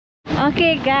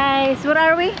Okay guys, where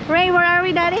are we? Rain, where are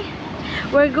we, Daddy?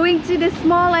 We're going to the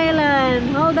small island.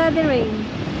 How Daddy, Rain?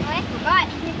 I forgot.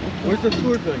 Where's the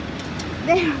tour guide?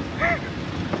 There.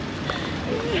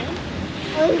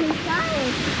 Oh,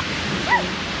 inside.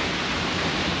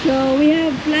 So we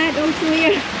have flag also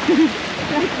here.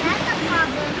 That's a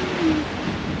problem.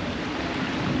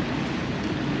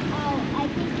 Oh, I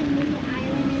think the mini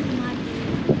island is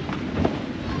Maduro.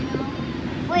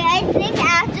 Wait, I think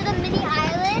after the mini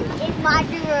island is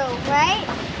Maduro, right?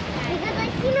 Because I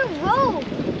seen a road.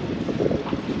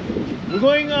 We're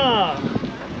going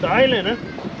the island, huh?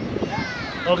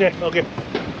 Okay, okay.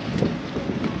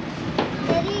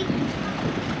 Daddy,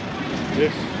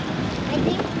 Yes. I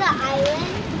think the island,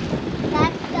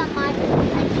 that's the Maduro. I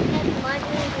think that's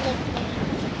Maduro's next name.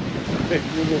 Hey,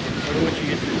 move over. I don't want you to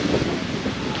get this.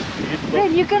 You hit the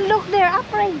Rain, you can look there, up,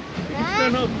 Rain.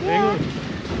 Stand up. Hang on.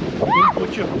 Don't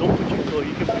put your, oh,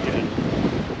 you can put your hand.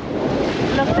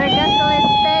 Look, their gasoline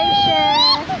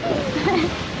station.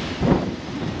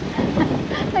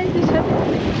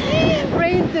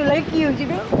 Rain to like you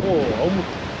know? Oh, almost.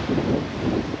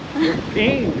 You're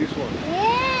pain, this one.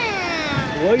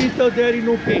 Yeah. Why you tell daddy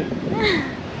no pain?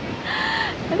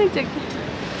 I think check.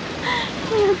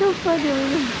 You're so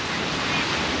funny.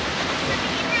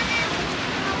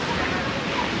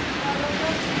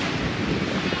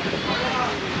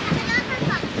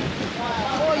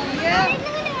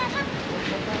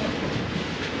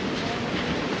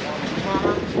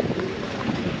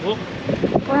 Oh,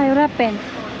 Why, what happened?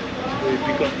 wait,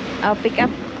 pick up. I'll pick up.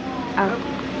 Oh.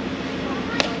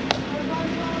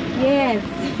 Yes.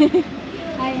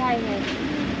 Hi, hi, hi.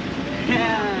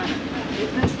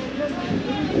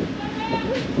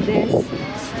 This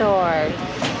stores.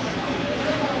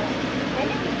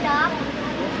 Stop.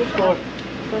 Stop.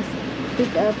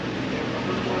 Pick up.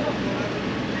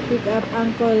 Pick up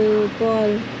Uncle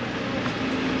Paul.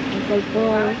 Uncle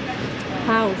Paul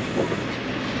house.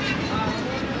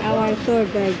 Our tour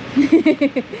guide.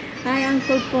 Hi,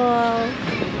 Uncle Paul.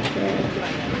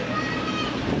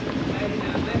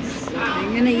 So I'm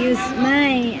gonna use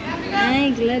my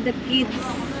glitter kits.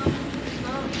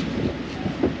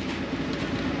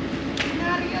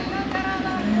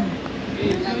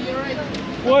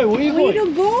 Why? Where you Where going?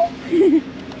 to go?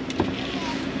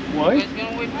 Why? It's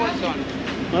gonna wait for Sonny.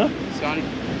 Huh? Sonny.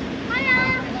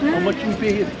 How much you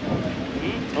pay here?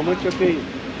 How much you pay?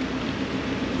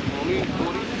 Only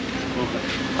 40. Okay.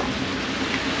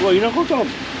 Well, you're not going to come.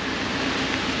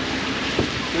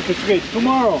 If it's great.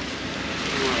 Tomorrow.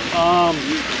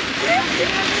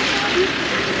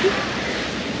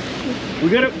 We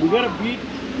gotta beat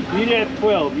it at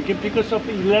 12. You can pick us up at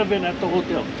 11 at the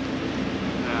hotel.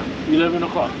 Yeah. 11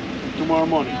 o'clock tomorrow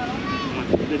morning.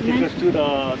 Then take us to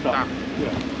the top.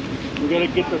 Yeah. We gotta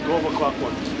get the 12 o'clock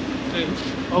one.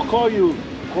 I'll call you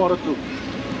 1:45.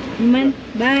 Man,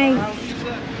 bye.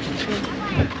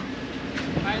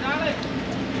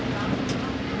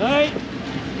 Night.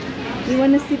 You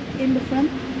wanna sit in the front?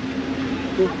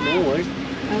 No way.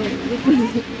 Oh,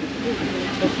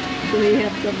 so we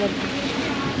have someone.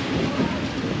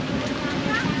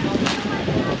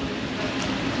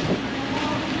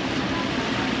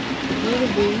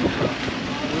 Maybe.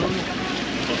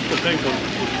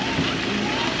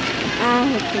 Ah,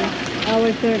 okay.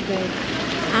 Our third guide.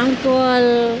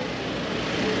 Uncle.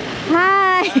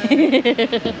 Hi.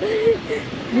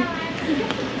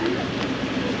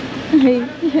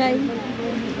 Hi.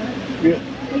 Yeah.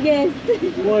 Yes.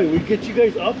 Why? We get you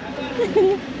guys up?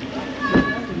 You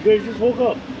guys just woke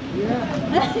up.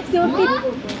 So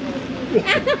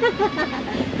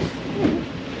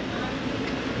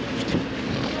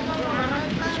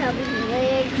Chubby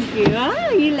legs.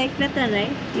 yeah, you like that one,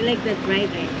 right? You like that, right?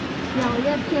 No, you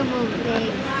have chubby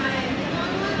legs.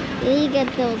 You get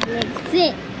those legs.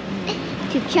 Sit.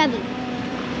 Too chubby.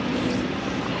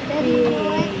 Daddy, you know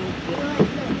what?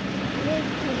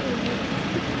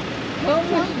 How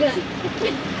much that?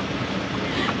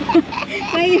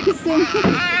 Why you so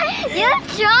You have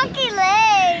chunky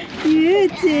legs. You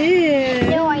too.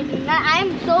 No, I do not.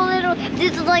 I'm so little.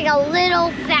 This is like a little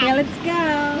fat. Yeah, let's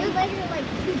go. Your legs are like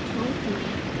too chunky.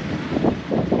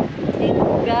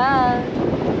 Let's go.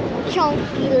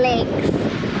 Chunky legs.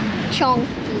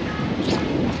 Chunky.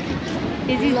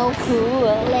 This is so cool.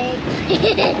 Legs.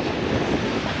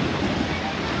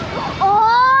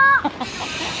 Oh!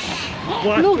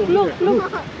 Watch Look, over look, there.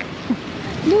 look.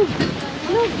 Look,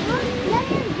 look. Let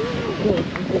him do.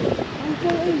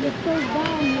 Uncle in the third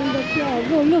down in the chair.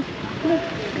 Go, look, look.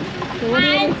 So what do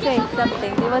you want to say?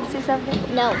 Something. Do you want to say something?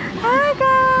 No. Hi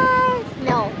guys.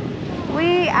 No. We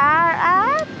are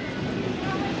at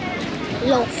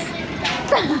Loaf.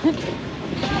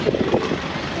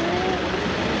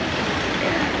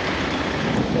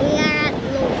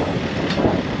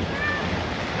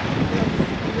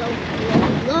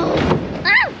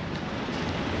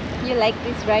 like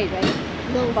this ride, right?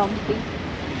 Loaf. Bumpy.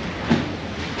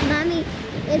 Mommy,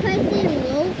 if I say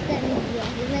loaf, that means yes.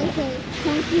 If I say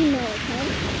chunky, no, okay?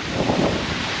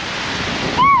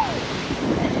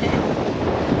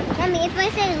 Mommy, if I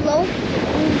say loaf,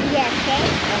 yes, okay?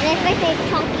 And if I say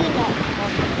chunky, no.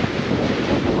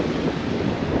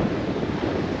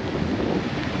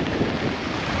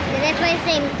 And if I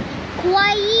say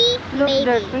Hawaii, Look, maybe.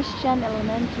 the Christian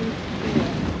elementary school.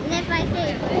 And if I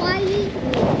say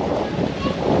Hawaii,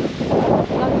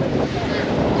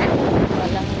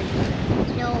 Walang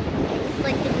no. It's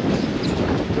like the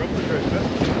beach.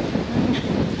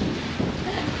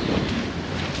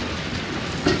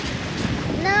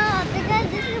 No, because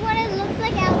this is what it looks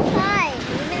like outside.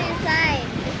 Even inside.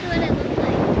 This is what it looks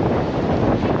like.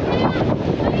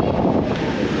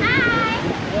 Hi!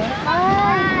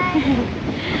 Hi!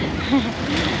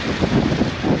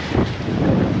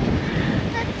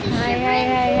 Hi, hi,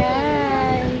 hi,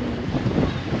 hi.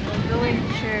 We're going to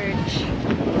church.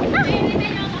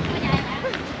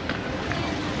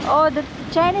 Oh, the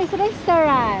Chinese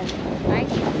restaurant. Right?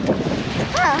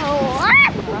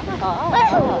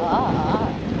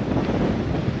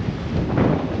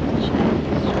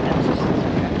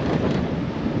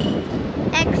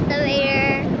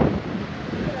 Excavator.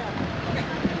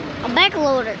 A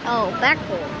backloader. Oh,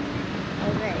 backloader.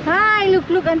 Okay. Hi,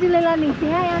 look, Auntie Leilani. Say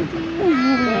hi,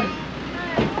 Auntie.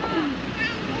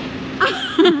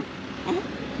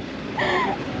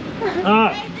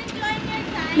 Ah,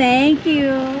 Thank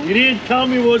you. you didn't tell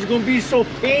me it was going to be so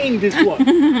pain, this one.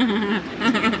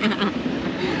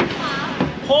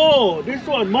 Oh, this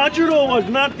one, Majuro was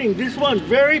nothing. This one,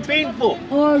 very painful.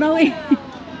 All the way.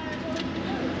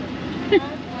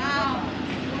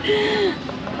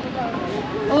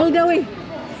 All the way.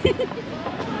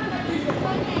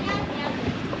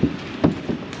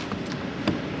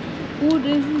 Oh,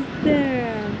 this is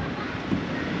there.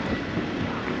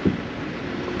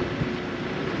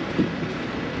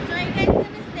 So are you guys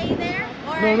gonna stay there?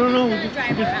 Or No,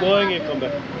 just going and come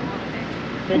back.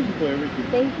 Thank you for everything.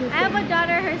 Thank you. I have a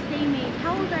daughter, her same age.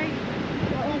 How old are you?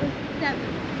 7.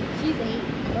 She's 8.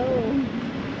 Oh,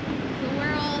 So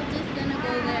we're all just gonna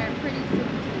go there pretty soon.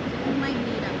 So we might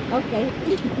meet up. okay.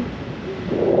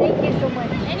 Thank you so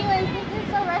much. Anyways, this is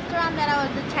the restaurant that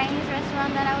the Chinese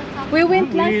restaurant that I was talking We went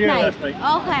We last ate there night. last night.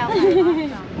 Okay, awesome.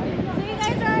 So you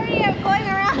guys already are going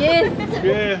around. Yes.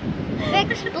 Yeah.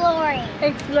 Exploring.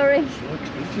 Exploration. So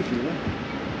expensive, you know?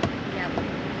 Yep.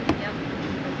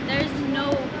 There's no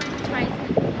price.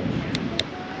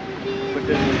 But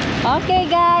then Okay,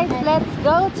 guys, let's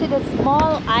go to the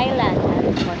small island.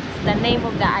 What's the name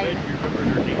of the island?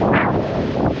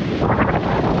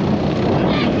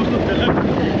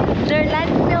 Their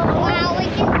landfill. Wow, we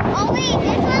can. Oh wait,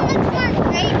 this one looks more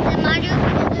great than Mario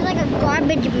because there's like a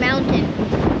garbage mountain,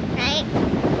 right?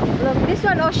 Look, this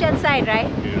one Oceanside, right?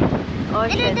 Yeah.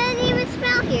 And it Ocean. doesn't even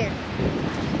smell here.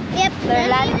 Yep. Their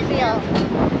doesn't even landfill.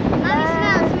 smell. Mommy,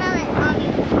 smell it. Mommy,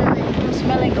 smell it. I'm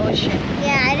smelling ocean.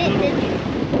 Yeah, I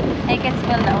didn't. I can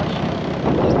smell the ocean.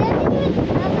 It doesn't even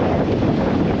smell here.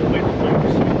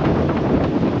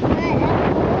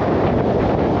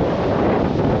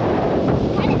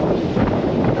 Kind of stinky.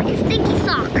 Like a stinky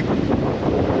sock.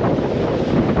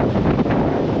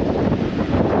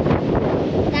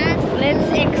 Let's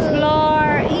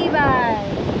explore Ebeye.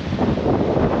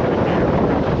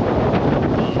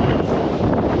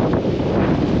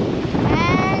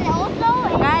 And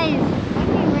also, Guys,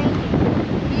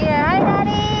 yeah, hi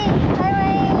Daddy. Hi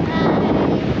Ray.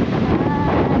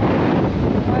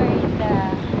 We're in the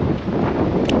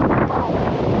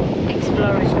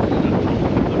exploring.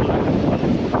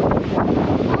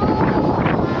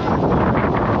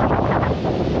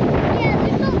 yeah,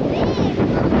 they're so big,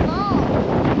 so small.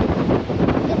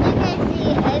 As you can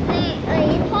see, I think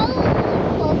it's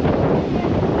probably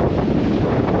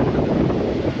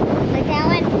like that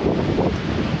one.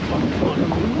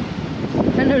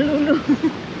 Honolulu.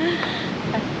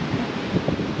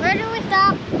 Where do we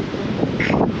stop?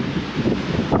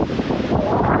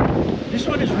 This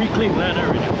one is reclaimed land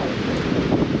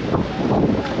area.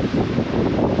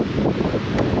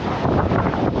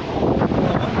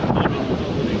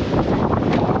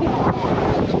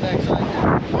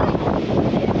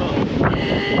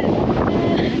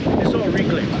 It's all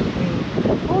reclaimed.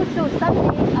 Oh, so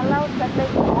Sunday is allowed Sunday.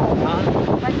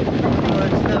 But it's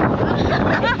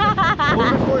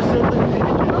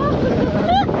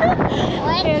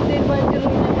What? Yes, it was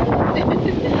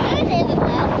What is it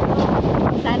about?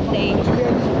 Sunday. Yeah,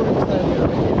 just put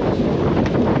it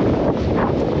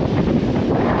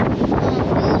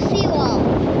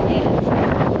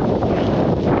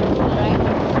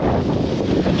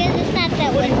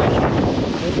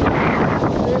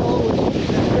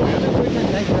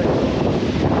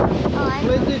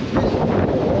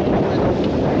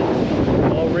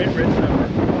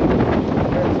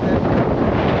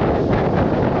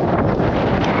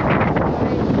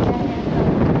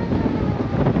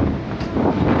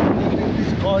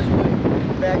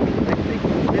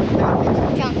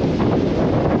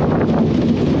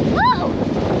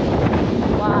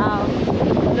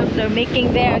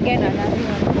making there again another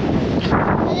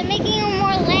one. So they're making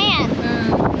more land.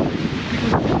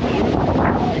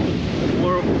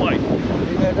 More of white.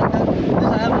 This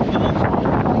island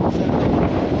belongs to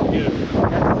Yeah.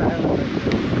 That's the island.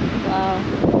 Wow.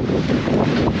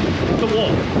 The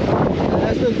wall.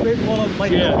 That's the Great Wall of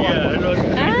White. Yeah, yeah. I know.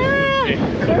 Ah,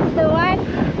 that's the one.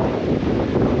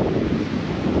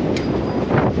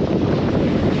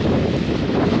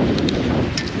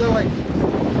 There are like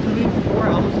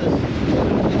 3-4 houses.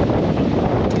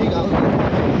 Big houses.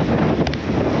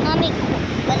 Mommy,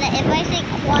 if I say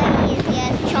Kauai is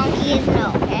yes, Chunky is no,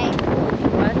 okay?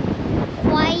 What?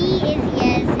 Kauai is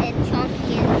yes and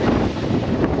Chunky is no.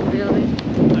 Really?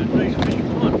 Nice fish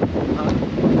pond.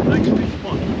 Nice fish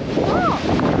pond.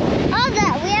 Oh,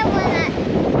 that we have one at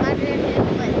Madrid,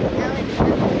 but that was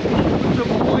What's a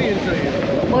boy inside?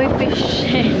 Boy fish.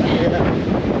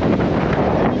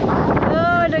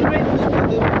 Oh, the great. Look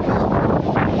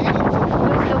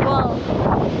the wall.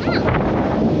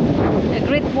 The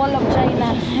Great Wall of China.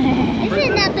 This is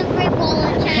not the Great Wall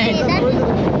of China.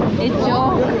 That's It's Joe.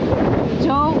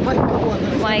 Joe. Mike.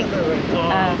 Mike. Oh,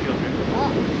 okay, okay.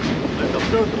 That's a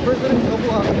The President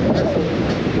Couple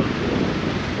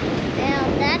damn,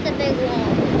 that's a big wall.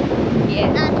 Yes.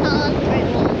 Not tall as the Great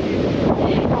Wall.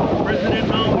 president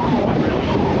now.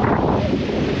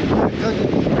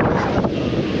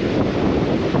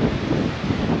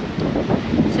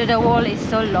 So the wall is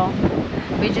so long.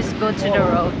 We just go to the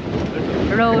road.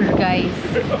 Road, guys.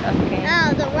 Okay.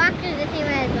 No, the rock is the same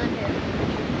as under.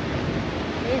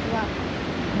 These rocks.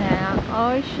 Now,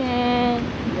 ocean.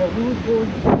 Yeah, we would go,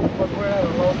 but we're at a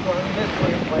low point. That's why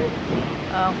it's like,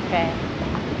 Okay.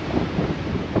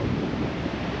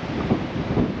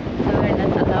 So we're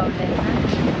not allowed then, huh?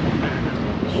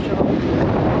 Sure.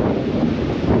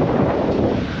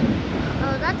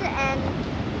 Oh, that's the end.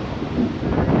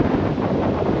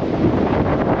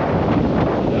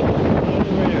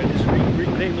 Just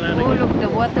reclaim land Oh, again. look, the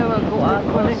water will go out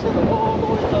when they also. said all the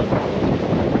way down.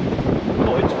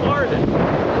 Oh, it's far then.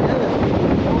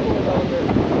 Yeah, all the way down there.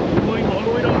 Going all the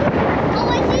way down there. Oh,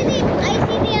 I see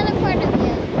the other part of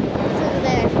you. This is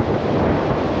there.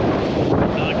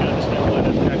 Now I can understand why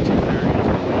the taxi ferry is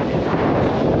the way it is.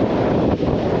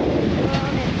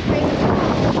 Well, it's pretty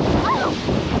small.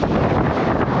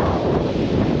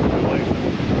 Otherwise, I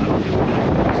don't think we're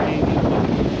gonna stay in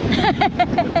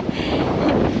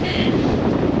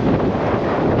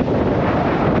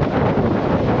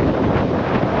So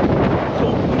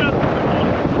we're not going all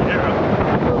the way to there.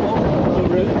 Oh,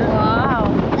 really? Wow.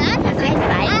 That's That's exciting. I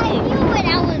exciting. knew when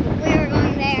we were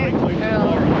going It's there. like going to Girl.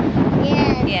 Laura.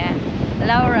 Yes. Yeah.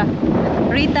 Laura.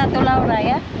 Rita to Laura,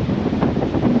 yeah?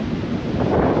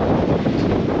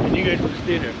 And you guys will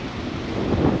stay there.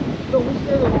 No, we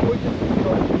stayed on, we just,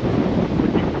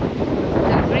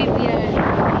 The graveyard.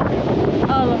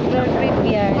 All of the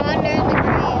graveyard. Under the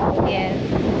grave. Yes.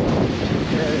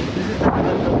 this is the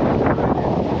Under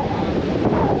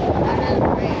the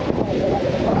grave.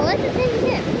 Oh, what's the thing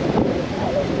here?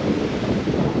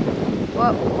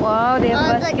 Wow, they have Oh,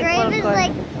 the basketball grave is court.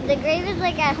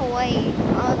 like at Hawaii.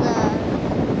 All the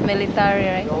Military,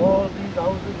 right? all these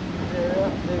houses in this area,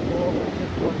 they go up to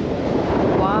just one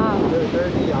place. Wow. They're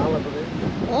the island of it.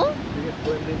 oh. They get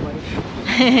blended money.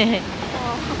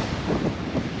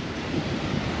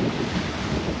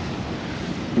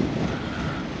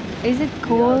 Is it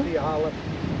cool? The island.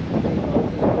 These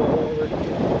houses go over to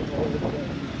all the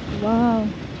place. Wow.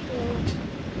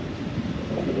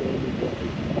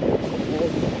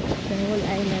 The whole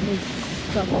island is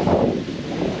covered.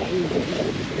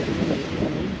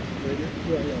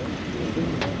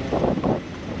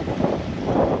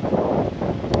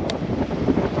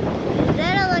 Is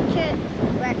that electricity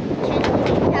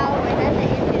tower? That's the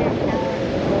internet tower.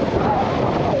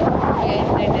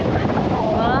 Yeah, internet.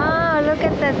 Wow, look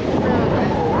at that.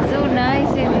 So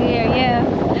nice in here.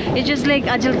 Yeah. It's just like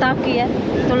Ajaltaki, yeah?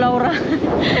 To Laura.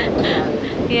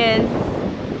 Yes.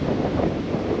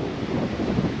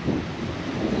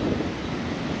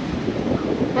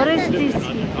 What is this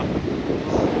here?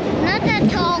 Not that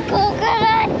tall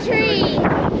coconut tree.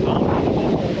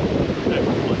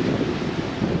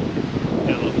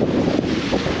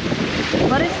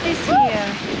 What is this here?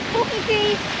 Coconut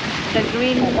tree. The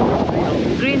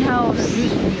greenhouse. It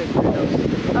used to be a greenhouse.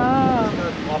 Oh, It's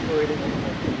not operating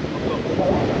anymore.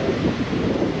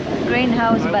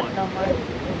 greenhouse, but no more.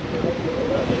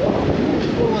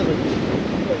 What was it?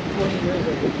 Like 20 years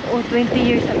ago. Oh, 20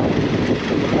 years ago.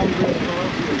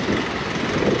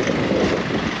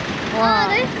 Oh, Wow.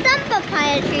 there's some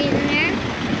papaya trees in there.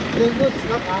 There's no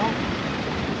stuff out.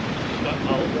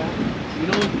 You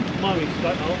know, mommy,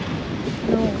 start out.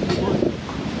 No.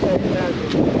 Yeah, he has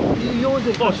it. He owns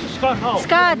it. Oh, Scott House.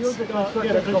 Scott. He owns the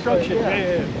Yeah, the construction. company.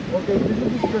 Yeah. Okay, this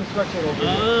is his construction over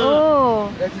here.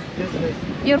 Oh, That's his business.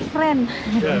 your friend.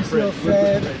 Yeah, He sells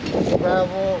friends. sand,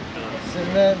 gravel,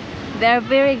 cement. They're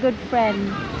very good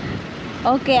friend.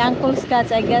 Okay, Uncle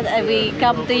Scott, I guess we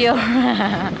come to your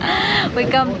we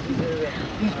come.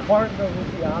 He's partner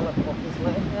with the Arab of this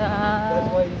land. That's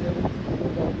why he's able to do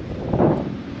all these things.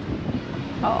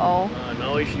 Oh.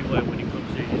 Now I see why when he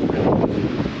comes here, he's ready.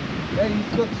 Yeah,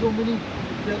 he's got so many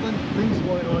different things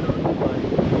going on Dubai.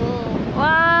 Whoa. Wow,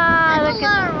 That's a look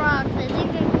lot at of rocks. I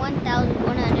think there's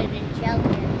 1,100 in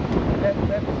shelter. That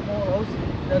small house,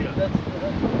 Yeah. that's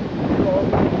all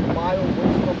a mile away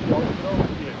from the hospital.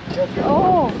 That's the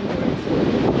Oh.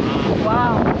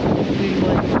 Wow.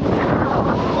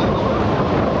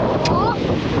 Oh,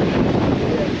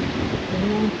 And he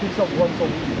only picks up once a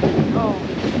week. Oh.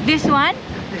 This one?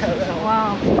 Yeah, that one.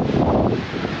 Wow.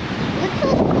 it's so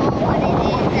small, but it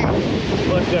is actually.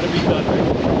 But it's gotta be done,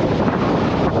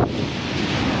 right?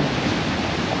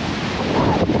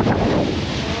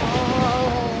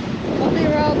 Oh, bumpy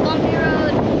road, bumpy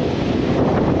road.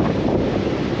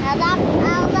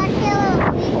 I'll let Kayla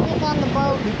sleep on the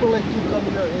boat. People like to come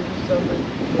here every Sunday.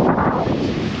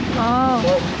 Oh.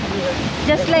 But we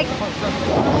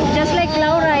have- Just like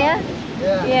Laura, yeah?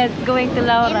 Yeah. Yes, going to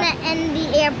Laura. In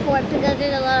the airport because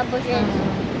there's a lot of bushes.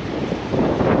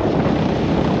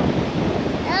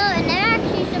 Oh, and they're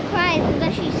actually surprised. There's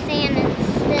actually sand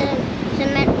instead of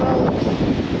cement roads.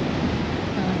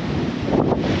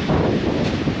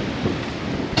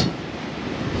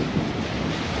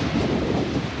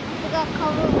 They got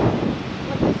covered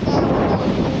with the sand when they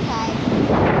was inside.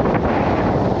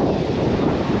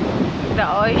 The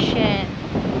ocean.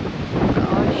 The A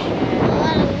ocean.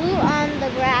 lot of loot on the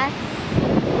grass.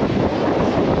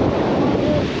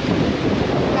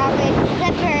 Garbage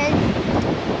stickers.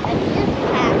 It's just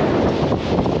packed.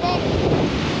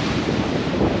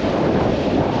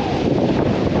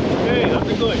 Hey, how's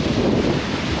it going?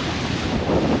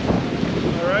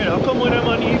 Alright, how come when I'm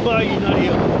on Ebeye, you're not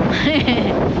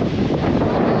here?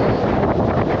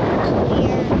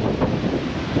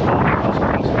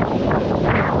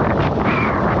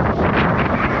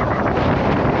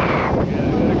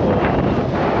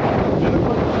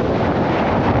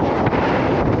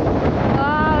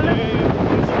 Wow, look.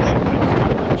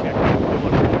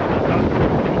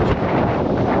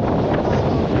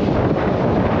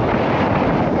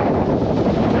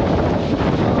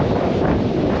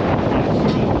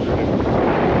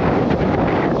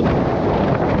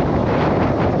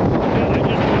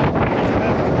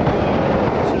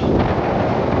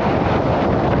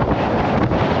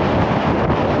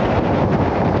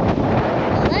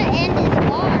 That end is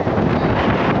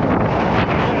far.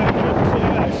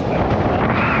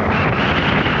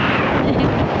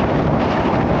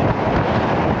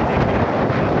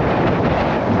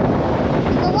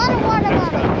 There's a lot of water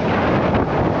bottom.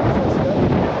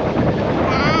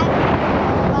 That,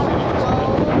 a lot of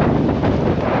clothes.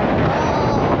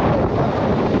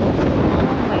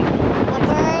 Oh, the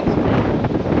bird.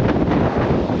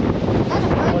 That's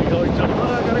a bird.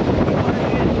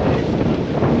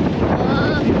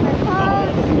 My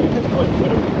paws.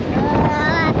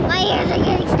 My ears are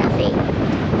getting stuffy.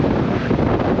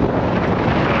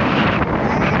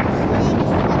 Birds, snakes,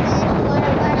 cement,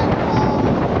 water bottom,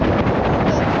 clothes,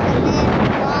 sticks, cement,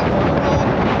 rock, wood,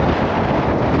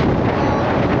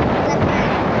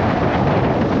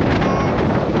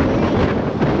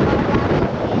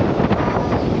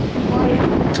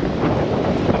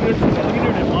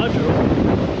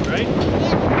 Right?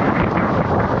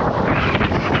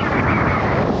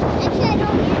 Actually, I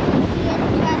don't usually see any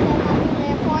trash at the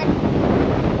airport.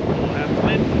 We'll have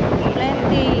plenty.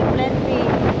 Plenty, plenty.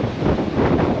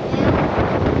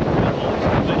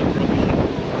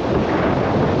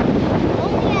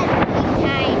 Only at peak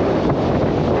time.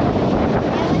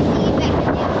 I would see it back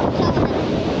there. Some of them.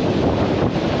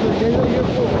 There's a year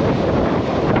full.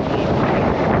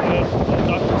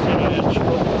 Doctor said I had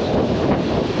stroke.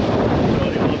 So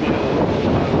they want me to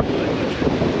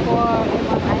For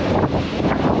MRI.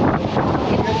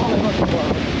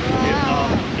 Wow.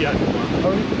 yeah, tomorrow.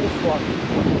 How did you swap?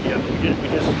 Yeah, we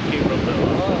just came from the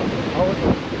How was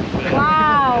it?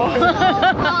 Wow.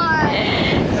 Hard.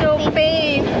 So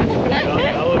pain. I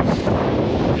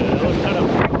was kind of,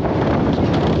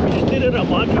 we just did it a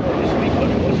month ago this week, but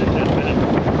it wasn't that bad.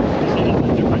 They said it's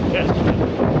a different test.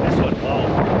 This one, wow.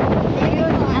 They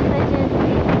use antigen.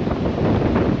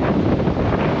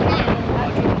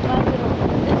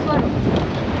 This one.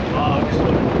 Wow, this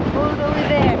one. All the way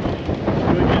there.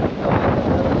 Doing it.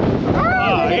 Ah,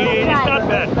 Wow, you didn't it's try. not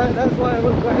bad. That's why I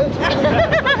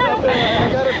was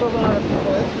from a lot of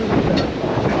people. It's really bad.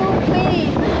 So big.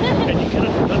 And you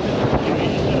cannot do nothing. You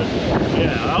just gotta,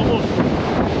 yeah, almost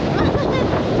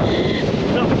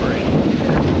not afraid.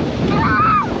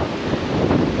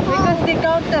 Because they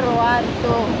counter 1, 2,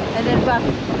 and then back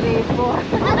 3, 4. Oh,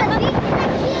 the beach is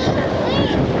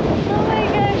cute. Oh my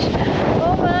gosh.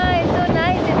 Oh my, so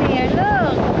nice in here.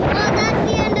 Look. Oh, that's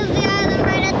the end of the island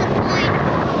right at the point.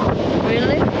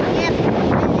 Really? Yep.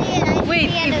 I see it. I see Wait,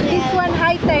 the end if of the this island. one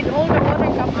high tide, all the water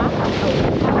come up?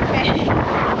 Okay.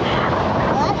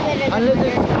 Oh, that's better than Unless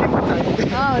it's mine.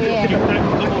 springtime. Oh yeah. Anytime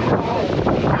you come over.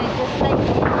 It's just like in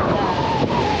the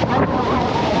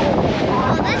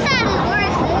Oh, this side is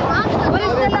worse. The rocks are What is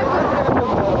the lower. lagoon?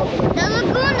 The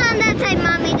lagoon on that side,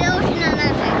 Mommy. The ocean on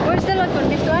that side. Where's the lagoon?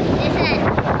 This one? This end.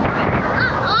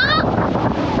 Oh!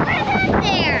 Where's that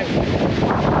there?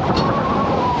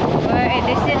 Where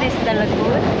this one is the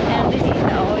lagoon and this is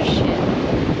the ocean.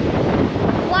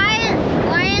 Why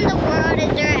in the world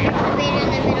is there an excavator in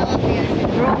the middle of the ocean?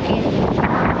 Broken.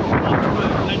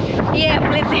 Yeah,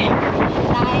 plenty.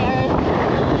 Tires,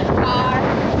 car.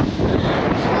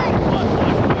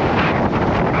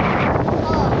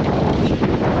 Oh.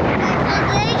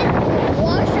 So they just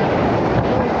wash up.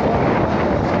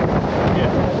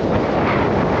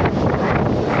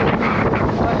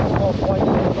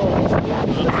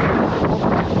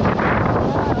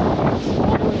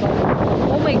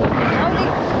 Oh my goodness. How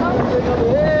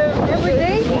every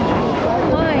day?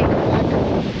 Why?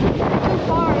 Too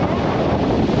far,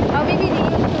 yeah? Oh, maybe they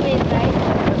used to it, right?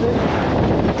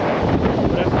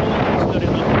 That's only he's good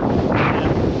enough. Yeah.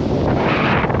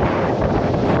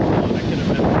 I can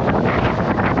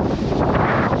imagine.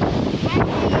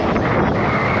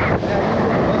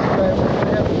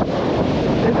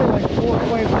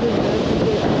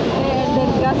 And then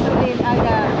gasoline,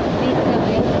 diesel,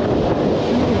 yeah?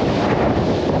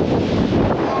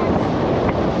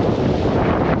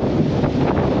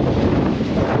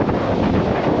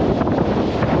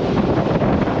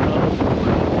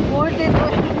 More than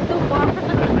too far. I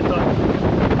thought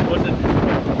it wasn't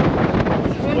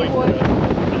Really quite, worth.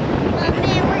 Oh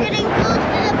man, we're getting close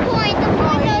to the point. The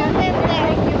point over there.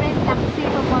 You rent taxi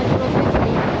from Marshall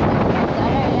Island.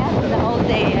 Yeah, the whole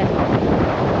day.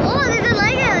 Yeah. Oh, there's a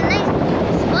like a nice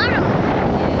spot over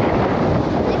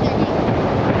there.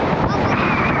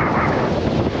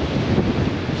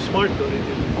 smart though they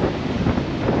did.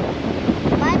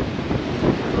 What?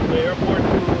 From the airport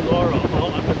to Laura,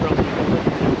 all underground people.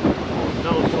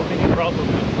 Now so many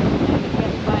problems. You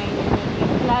can find it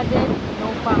flooded, no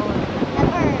power.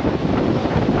 Never.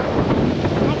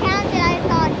 I counted. I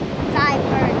saw 5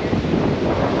 birds.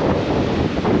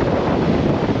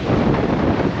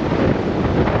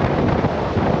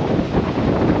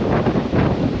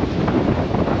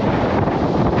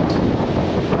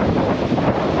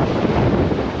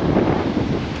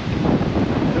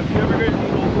 Have you ever heard the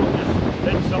local just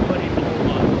let somebody know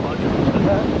about your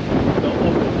business? The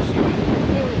local to see if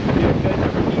you guys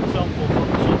ever need something from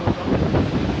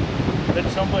something. Let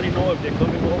somebody know if they're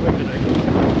coming over tonight.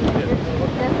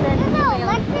 There's an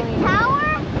electric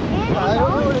tower in the I don't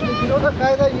know. ocean. You know the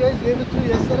guy that you guys gave it to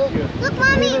yesterday? Look,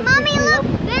 Mommy, Mommy, look.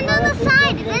 Bend on the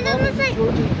side. Bend on the side.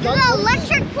 There's an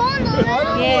electric pole in the middle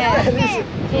of the Yeah. ocean.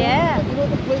 Yeah. You know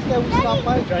the place that we stopped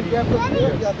by? Chinese. We have the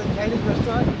beer, yeah, the Chinese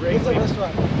restaurant. It's a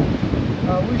restaurant.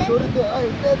 We showed it to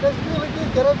that's really good.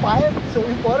 Can I buy it? So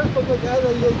we bought it from the guy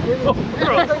that you guys gave it to. The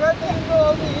guy doesn't know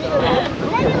how to eat it.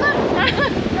 Daddy, look.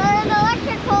 There's an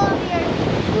electric pole here.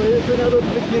 So it's another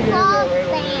picnic It's area called right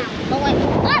over Bam. there. But wait,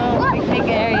 what? Oh, What? picnic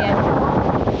area.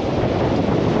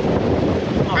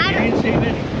 Oh, you didn't save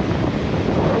any.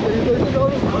 He doesn't know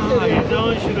this Ah, picnic you area. know,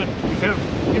 you should have,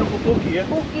 you know, for poke, yeah?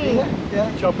 Cookie.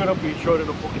 Yeah. Chop it up, you short it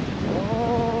a poke.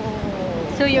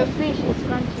 Oh. So your fish is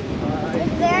crunchy.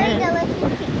 It's very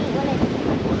delicious to eat when it's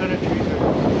What kind of trees are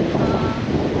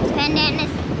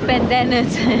pandanus.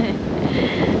 Pandanus.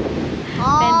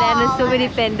 Oh, Pandanus, so many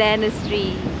pandanus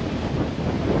trees.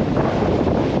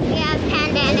 we have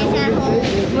pandanus at home.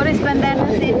 What is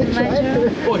pandanus in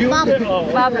Mandarin? Oh, you Bob. were there?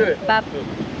 Oh, Bob, okay. Bob,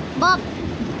 Bob.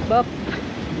 Bob.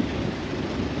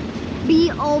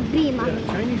 B-O-B, Mommy. Yeah,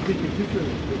 Chinese make it different.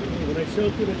 When I sell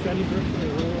to the Chinese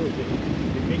restaurant,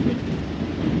 they make it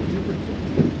different.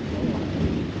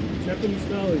 Japanese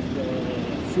style is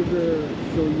sugar,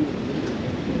 shoyu,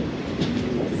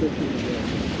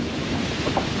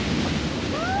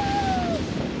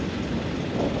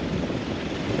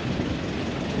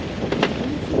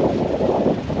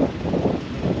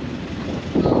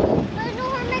 There's no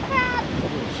hermit crab.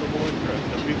 Samoan crab,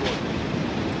 the big one.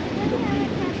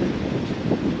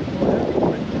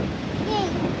 Yay.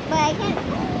 But I can't.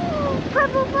 Oh,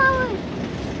 purple flowers.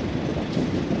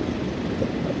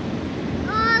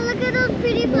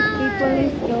 pretty The flowers. people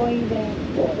is going there.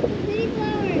 Pretty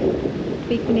flowers.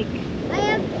 Picnic. I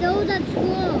have those at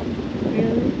school.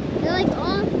 Really? They're like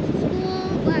off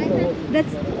school, but I have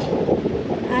That's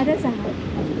a house.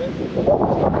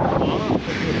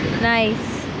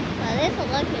 Nice. well, there's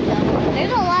electric though.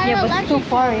 There's a lot Yeah, of but electric. too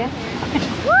far, yeah.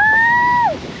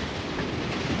 Woo!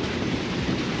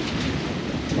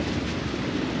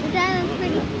 This island's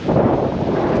pretty.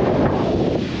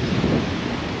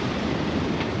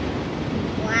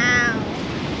 Wow.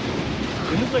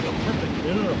 It looks like a perfect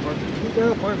dinner apartment.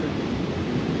 They're apartment.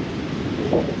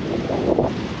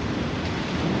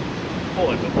 Oh,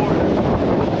 like before.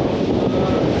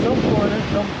 Some foreigner,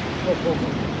 some local.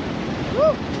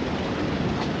 Woo!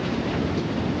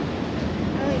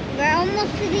 We're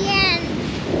almost to the end,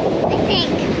 I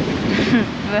think.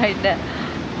 Right, the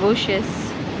bushes.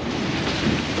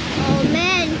 Oh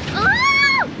man!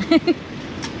 Oh!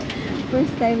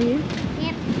 First time here.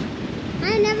 Yep.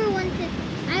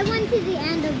 I went to the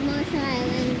end of Marshall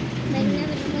Island, but I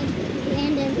never went to the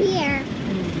end of here.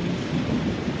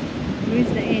 Where's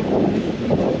the end?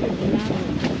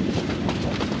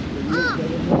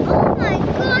 Oh my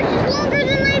gosh, it's longer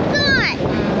than I thought!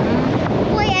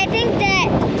 Wait, I think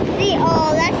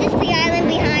that's just the island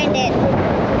behind it.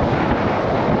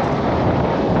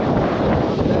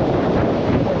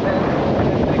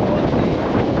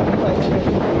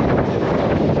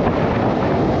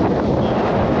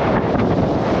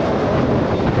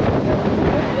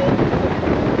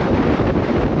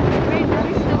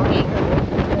 Where's the cake?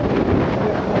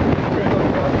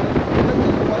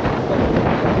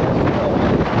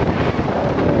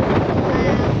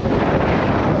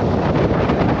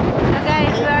 So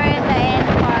guys, we are in the end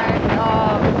part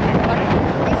of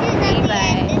This is not the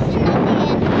end. This is not the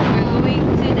end. We're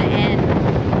going to the end.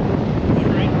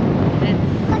 Let's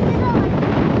Look at all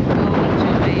go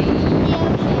enjoy the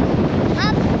ocean.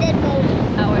 Up dead boat.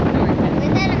 our tour.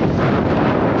 With that,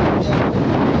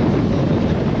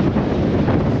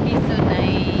 He's so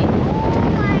nice. oh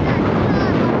my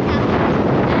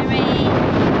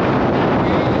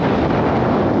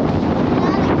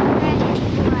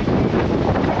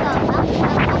gosh.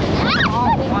 Alright.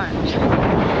 Oh, orange.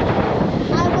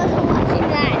 I wasn't watching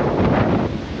that.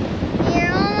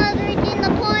 You're almost reaching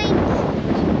the point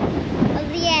of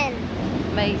the end.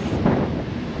 Nice.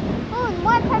 Oh, and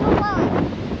more purple flowers.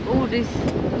 Oh, this.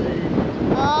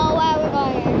 Oh, wow, we're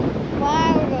going here.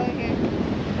 Wow, we're going here.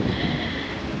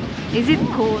 Is it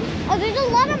cool? Oh, there's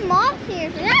a lot of moths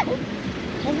here.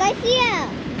 If I see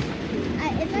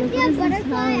Look at a this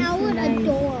butterfly, house, I would nice.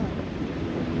 adore.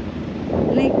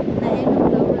 Like, the end of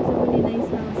flowers, a really nice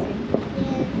house.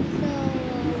 Yeah, so.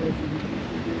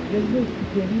 There's no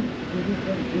Jenny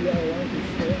from DIY to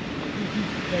share.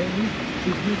 Chinese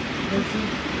business person.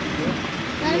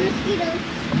 A lot of mosquitoes.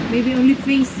 Maybe only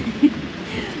face.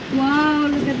 Wow,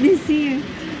 look at this here.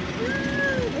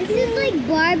 This is like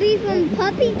Barbie from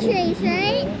Puppy Chase,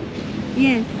 right?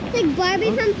 Yes. It's like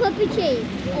Barbie from Puppy Chase.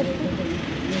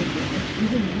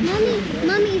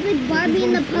 Mommy, it's like Barbie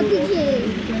in the Puppy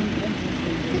Chase.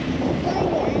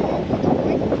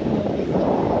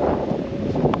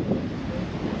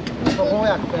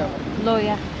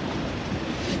 Loya.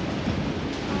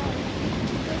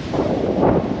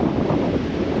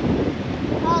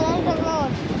 Oh, there's the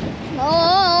road.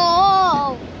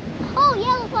 Oh,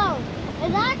 yellow flowers.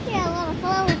 There's actually a lot of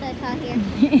flowers I saw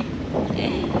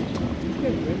here.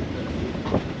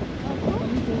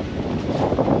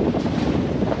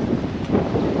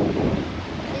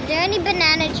 Is there any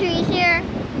banana trees here?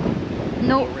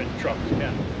 No. Red trucks,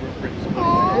 yeah. Red trucks.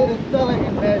 Oh, It's not like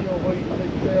a manual where you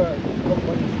there are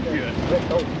companies that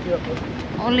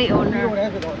don't Only you don't owner.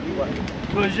 have it on you.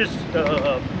 So it's just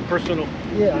personal.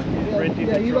 Yeah, Renting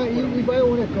yeah. the You truck, buy you whatever. if I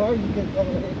own a car, you can come.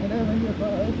 Hey, can I rent your car?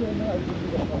 I said no, I give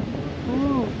you the car.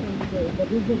 Oh, So, but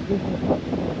this is business.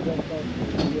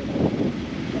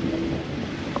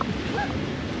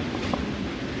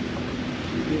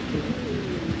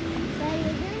 Daddy,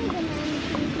 is there any banana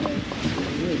trees here?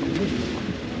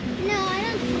 No, I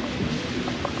don't see.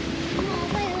 No,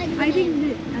 wait, like I think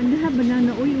that, and they have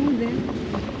banana oil there.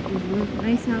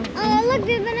 Nice house. Oh, look,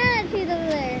 there's banana trees over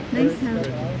there. Nice house.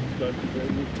 Wow.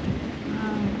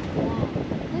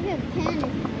 Look at the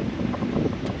cannon.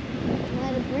 A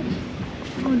lot of bricks.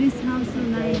 Oh, this house so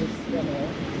nice.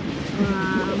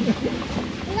 Wow.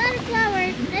 A lot of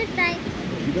flowers. That's nice.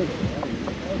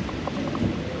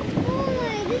 Oh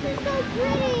my, this is so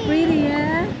pretty. Pretty,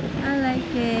 yeah? I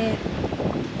like it.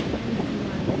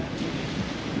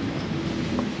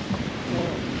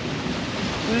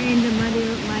 We're in the muddy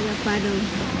puddle.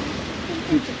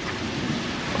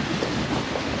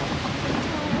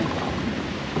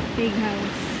 Big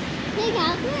house. Big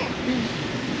house where?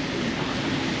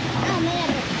 Oh, made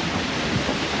of it.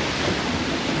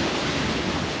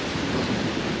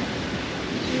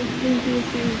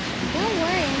 Don't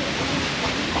worry.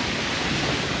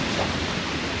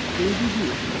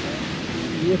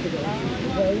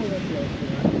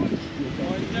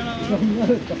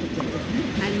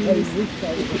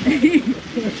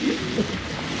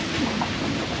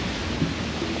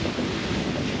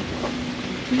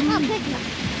 Oh, picnic.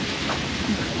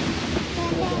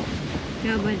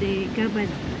 Gabade.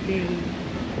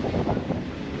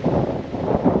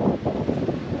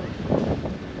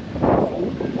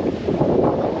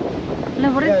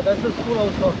 Yeah, that's the school I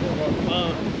was talking about.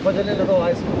 Bajale Level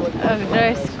High School.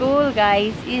 Their school,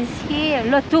 guys, is here.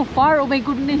 Not too far. Oh my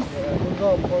goodness. Yeah, those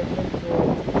are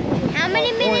apartments. How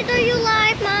many minutes are you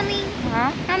live, Mommy?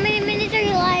 Huh? How many minutes are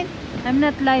you live? I'm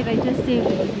not live. I just saved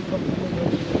it.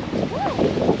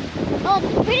 Oh,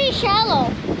 it's pretty shallow.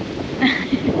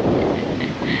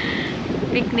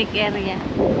 Picnic area.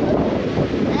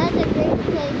 That's a great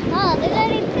place. Oh, they're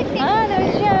letting picnic. Oh,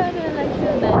 there's shadow. Like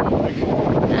so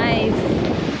nice.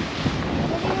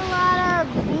 There's a lot of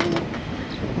bees.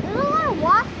 There's a lot of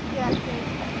wasps here, I think.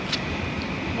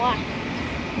 Wasps.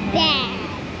 Dad.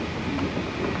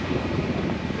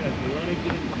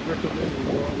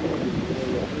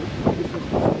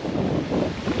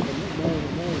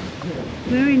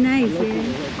 Very nice, yeah.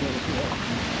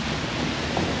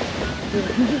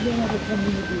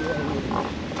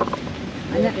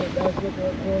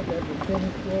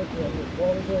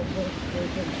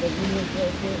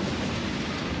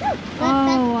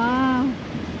 Oh wow.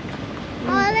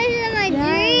 Oh, this is my Yeah.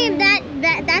 dream.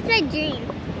 That's my dream.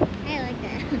 I like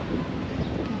that.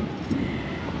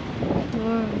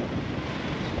 Wow.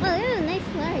 Oh, there's a nice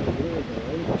slide.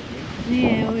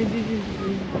 Yeah, we did it.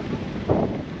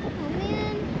 Oh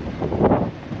man.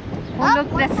 Oh, look,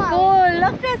 the one more. school.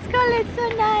 Look, the school. It's so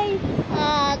nice.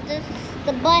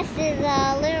 The bus is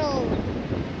a little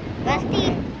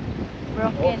rusty.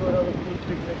 Broken. Also another cool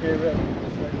picnic area.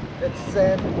 It's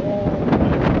sand.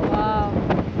 Wow.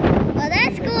 Well, that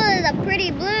school is a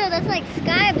pretty blue. That's like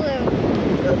sky blue.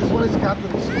 Yeah, this one is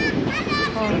Captain's School.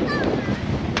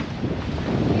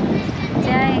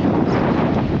 Jai.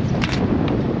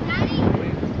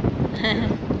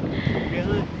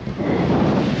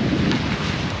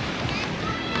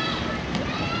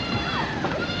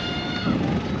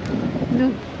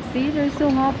 Look, see, they're so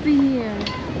happy here.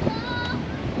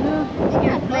 Look, you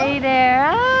can play there.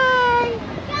 Hi.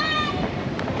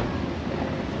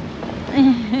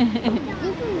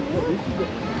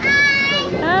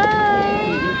 Hi.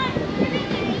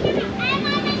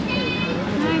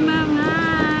 Hi, Mom.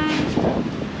 Hi.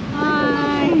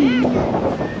 Hi.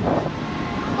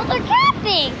 Oh, they're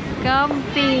camping.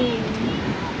 Camping.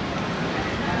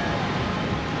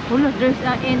 Oh, look, there's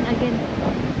an N again.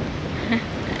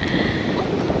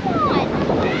 Come on.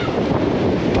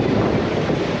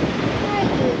 Where are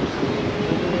you?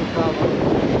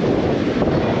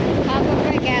 Papa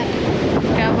break out.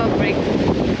 Kava break.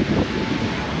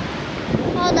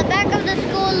 Oh, the back of the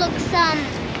school looks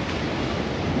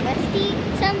rusty,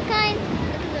 some kind.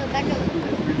 Look at the back of the school.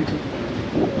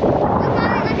 Look,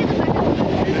 Mommy, look at the back of the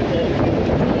school.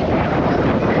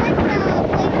 Like the place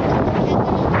that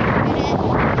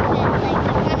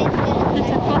That's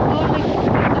a photo.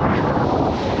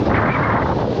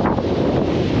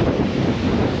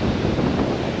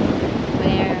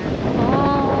 Where?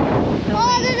 Oh, the Oh,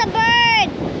 way. there's a bird!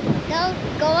 Don't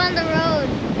go on the road.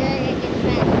 There it gets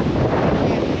mad.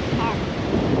 There, park.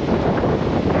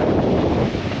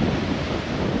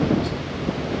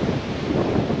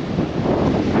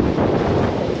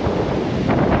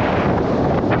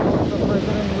 The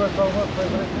president you were talking about,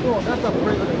 president. No, that's the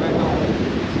president right now.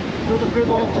 So the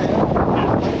president of China.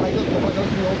 Michael, the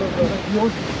older brother, he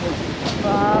owns the school.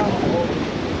 Wow.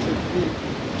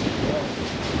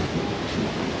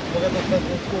 Look at the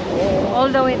president's school. Oh, All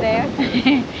the way there.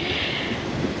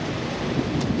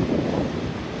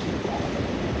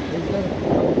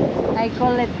 I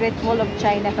call it Great Wall of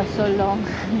China for so long.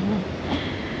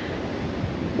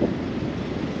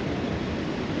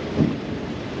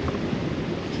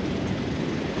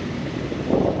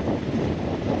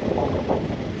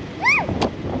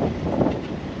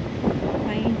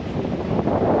 Fine.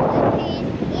 The trees.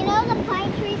 You know the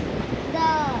pine trees? The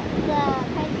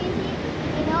pine trees,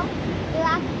 you know?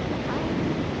 They're actually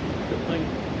pine.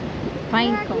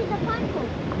 Fine They're actually cone. the pine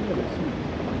cones.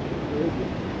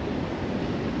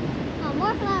 Oh,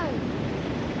 more flowers.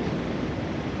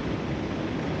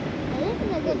 Now, this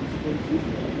is a good.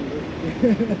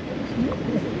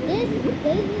 This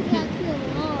is actually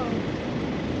long.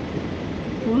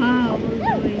 Wow, all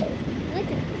the way. Look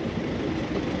at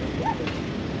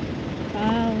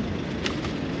Wow.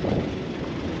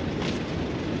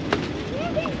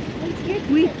 I'm scared.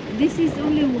 Wait, this is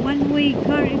only one-way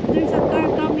car. If there's a car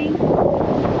coming.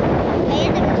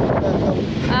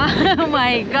 Oh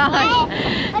my gosh.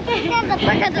 I think that's the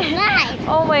back of the slide.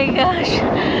 Oh my gosh.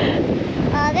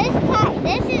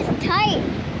 This is tight.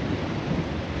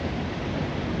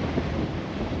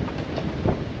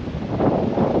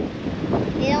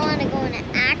 You don't want to go in an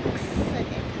accident.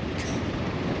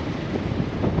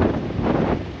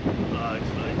 It's nice.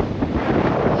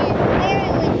 It's very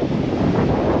windy.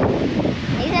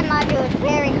 He said Mario, it's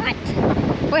very hot.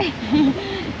 Wait.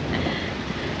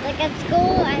 Like at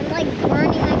school, I'm like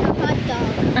burning like a hot dog.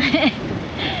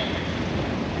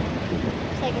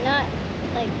 It's like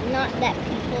not that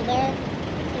peaceful there.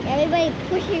 Like everybody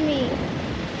pushing me.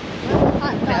 I'm a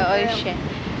hot dog The girl. ocean.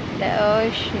 The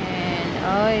ocean.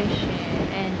 Ocean.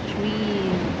 And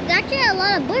trees. There's actually a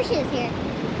lot of bushes here.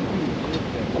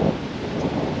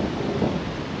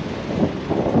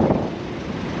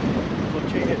 Look,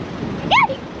 check it.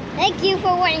 Thank you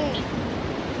for warning me.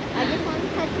 I just want to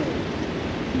touch you.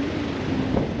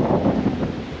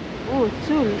 Oh,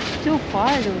 it's too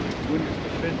far though. Goodness, the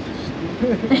fence is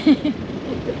stupid.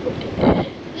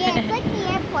 Yeah, it's like the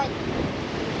airport.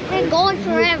 They're going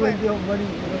forever. Plenty of money, you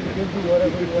know, you can do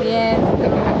whatever you want. Yes.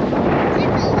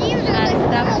 Just the leaves are like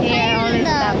Stop full here, of only sand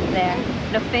stop there.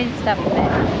 The fence stop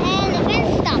there. and the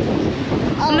fence stopped.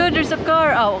 Oh, look, there's a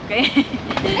car. Oh, okay.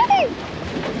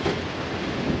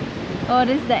 Oh,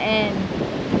 this is the end.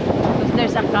 Because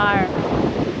there's a car.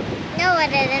 No, it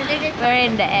isn't. They're just, We're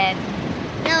in the end.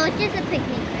 no, it's just a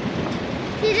picnic.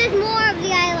 See, there's more of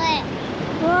the island.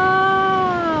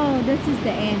 Wow, this is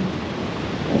the end.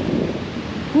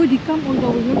 Oh, they come all the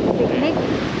way here for picnic.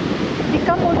 They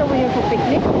come all the way here for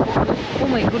picnic. Oh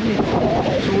my goodness.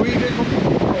 So where you guys go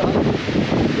picnic?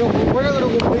 No, we're not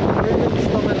gonna go picnic. We're gonna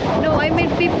stop at. No, I mean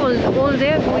people all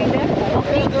there going there.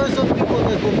 Okay, there are some people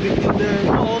that go picnic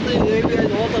there. All the area,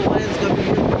 all the lions coming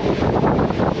here.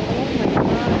 Oh my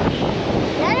gosh.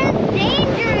 That is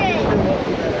dangerous.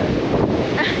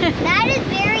 That is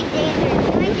very dangerous.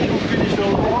 Look at it. Finish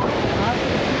all the walk.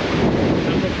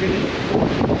 Is that finished?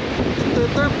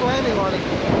 They're planning on it.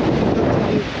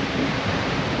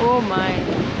 Oh my.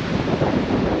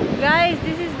 Guys,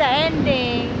 this is the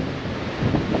ending.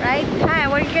 Right? Hi,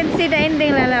 what you can see the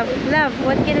ending, love. Love,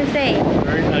 what can you say?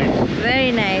 Very nice.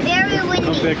 Very nice. Very Come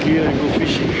windy. back here and go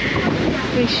fishing.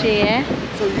 Fishy, eh?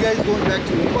 So you guys going back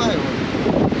to Ebeye or?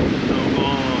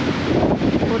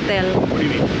 Hotel. What do you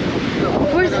mean? No,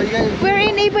 We're, are you guys, we're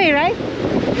in Ebeye, right?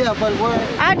 yeah, but where?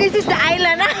 Ah, this is the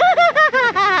island.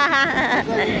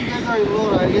 So you guys are in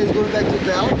Lora. Are you guys going back to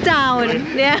town? Town.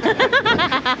 Yeah.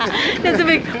 That's a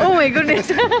big. Oh my goodness.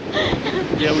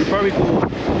 Yeah, we probably go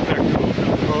back to the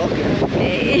hotel. Oh, okay.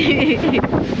 Okay.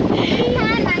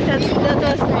 That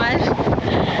was fun.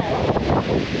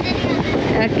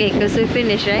 Okay, because we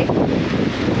finished, right?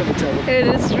 It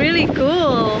is really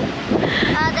cool.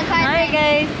 The car Alright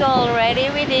guys, so already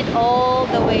we did all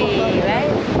the way,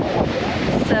 right?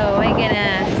 So we're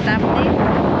gonna stop this